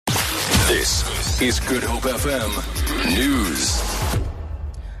This is Good Hope FM News.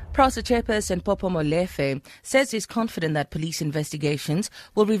 Prasa chairperson Popo Molefe says he's confident that police investigations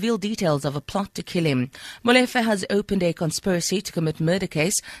will reveal details of a plot to kill him. Molefe has opened a conspiracy to commit murder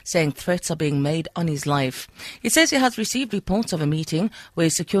case, saying threats are being made on his life. He says he has received reports of a meeting where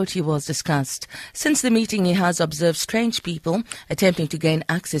security was discussed. Since the meeting, he has observed strange people attempting to gain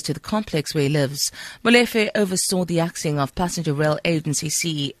access to the complex where he lives. Molefe oversaw the axing of Passenger Rail Agency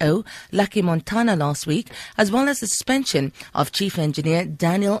CEO Lucky Montana last week, as well as the suspension of Chief Engineer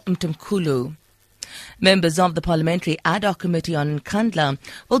Daniel Mtumkulu. Members of the Parliamentary Ad Hoc Committee on Nkandla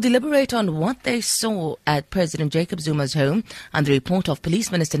will deliberate on what they saw at President Jacob Zuma's home and the report of Police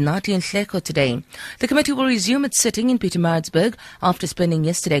Minister Nathi Nhleko today. The committee will resume its sitting in Pietermaritzburg after spending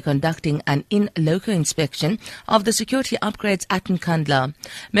yesterday conducting an in-loco inspection of the security upgrades at Nkandla.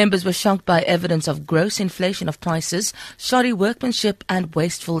 Members were shocked by evidence of gross inflation of prices, shoddy workmanship and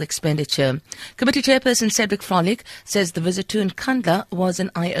wasteful expenditure. Committee Chairperson Cedric Frolic says the visit to Nkandla was an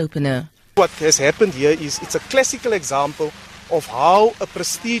eye-opener. What has happened here is it's a classical example of how a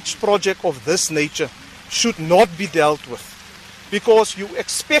prestige project of this nature should not be dealt with, because you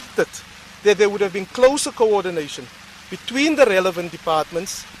expected that there would have been closer coordination between the relevant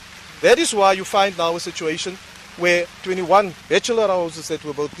departments. That is why you find now a situation where 21 bachelor houses that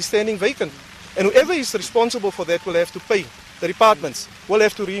will both be standing vacant, and whoever is responsible for that will have to pay. The departments will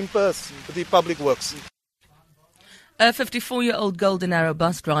have to reimburse the public works. A 54-year-old Golden Arrow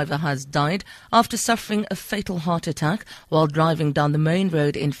bus driver has died after suffering a fatal heart attack while driving down the main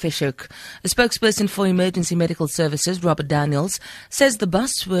road in Fish Hoek. A spokesperson for Emergency Medical Services, Robert Daniels, says the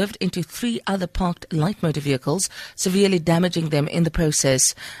bus swerved into 3 other parked light motor vehicles, severely damaging them in the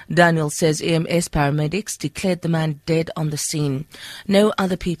process. Daniels says EMS paramedics declared the man dead on the scene. No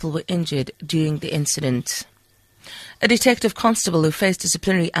other people were injured during the incident. A detective constable who faced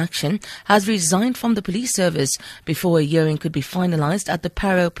disciplinary action has resigned from the police service before a hearing could be finalized at the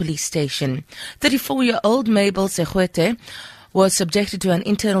Paro police station. 34-year-old Mabel Segwete was subjected to an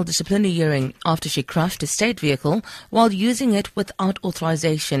internal disciplinary hearing after she crashed a state vehicle while using it without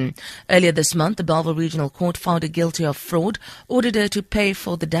authorization. Earlier this month, the Bellville Regional Court found her guilty of fraud, ordered her to pay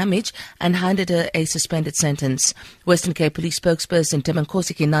for the damage and handed her a suspended sentence. Western Cape Police spokesperson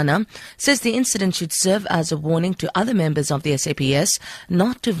Temankosi Kinana says the incident should serve as a warning to other members of the SAPS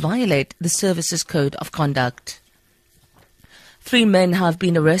not to violate the service's code of conduct. 3 men have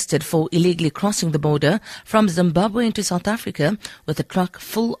been arrested for illegally crossing the border from Zimbabwe into South Africa with a truck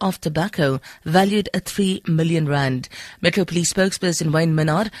full of tobacco valued at 3 million rand. Metro Police spokesperson Wayne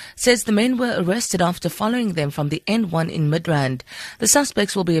Minard says the men were arrested after following them from the N1 in Midrand. The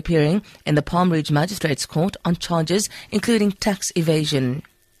suspects will be appearing in the Palm Ridge Magistrates Court on charges including tax evasion.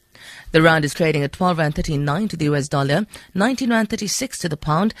 The rand is trading at 12 Rand 39 to the US dollar, 19 Rand 36 to the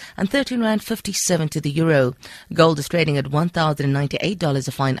pound, and 13 Rand 57 to the euro. Gold is trading at $1,098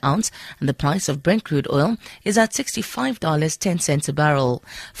 a fine ounce, and the price of Brent crude oil is at $65.10 a barrel.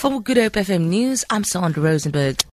 For Good Hope FM News, I'm Sandra Rosenberg.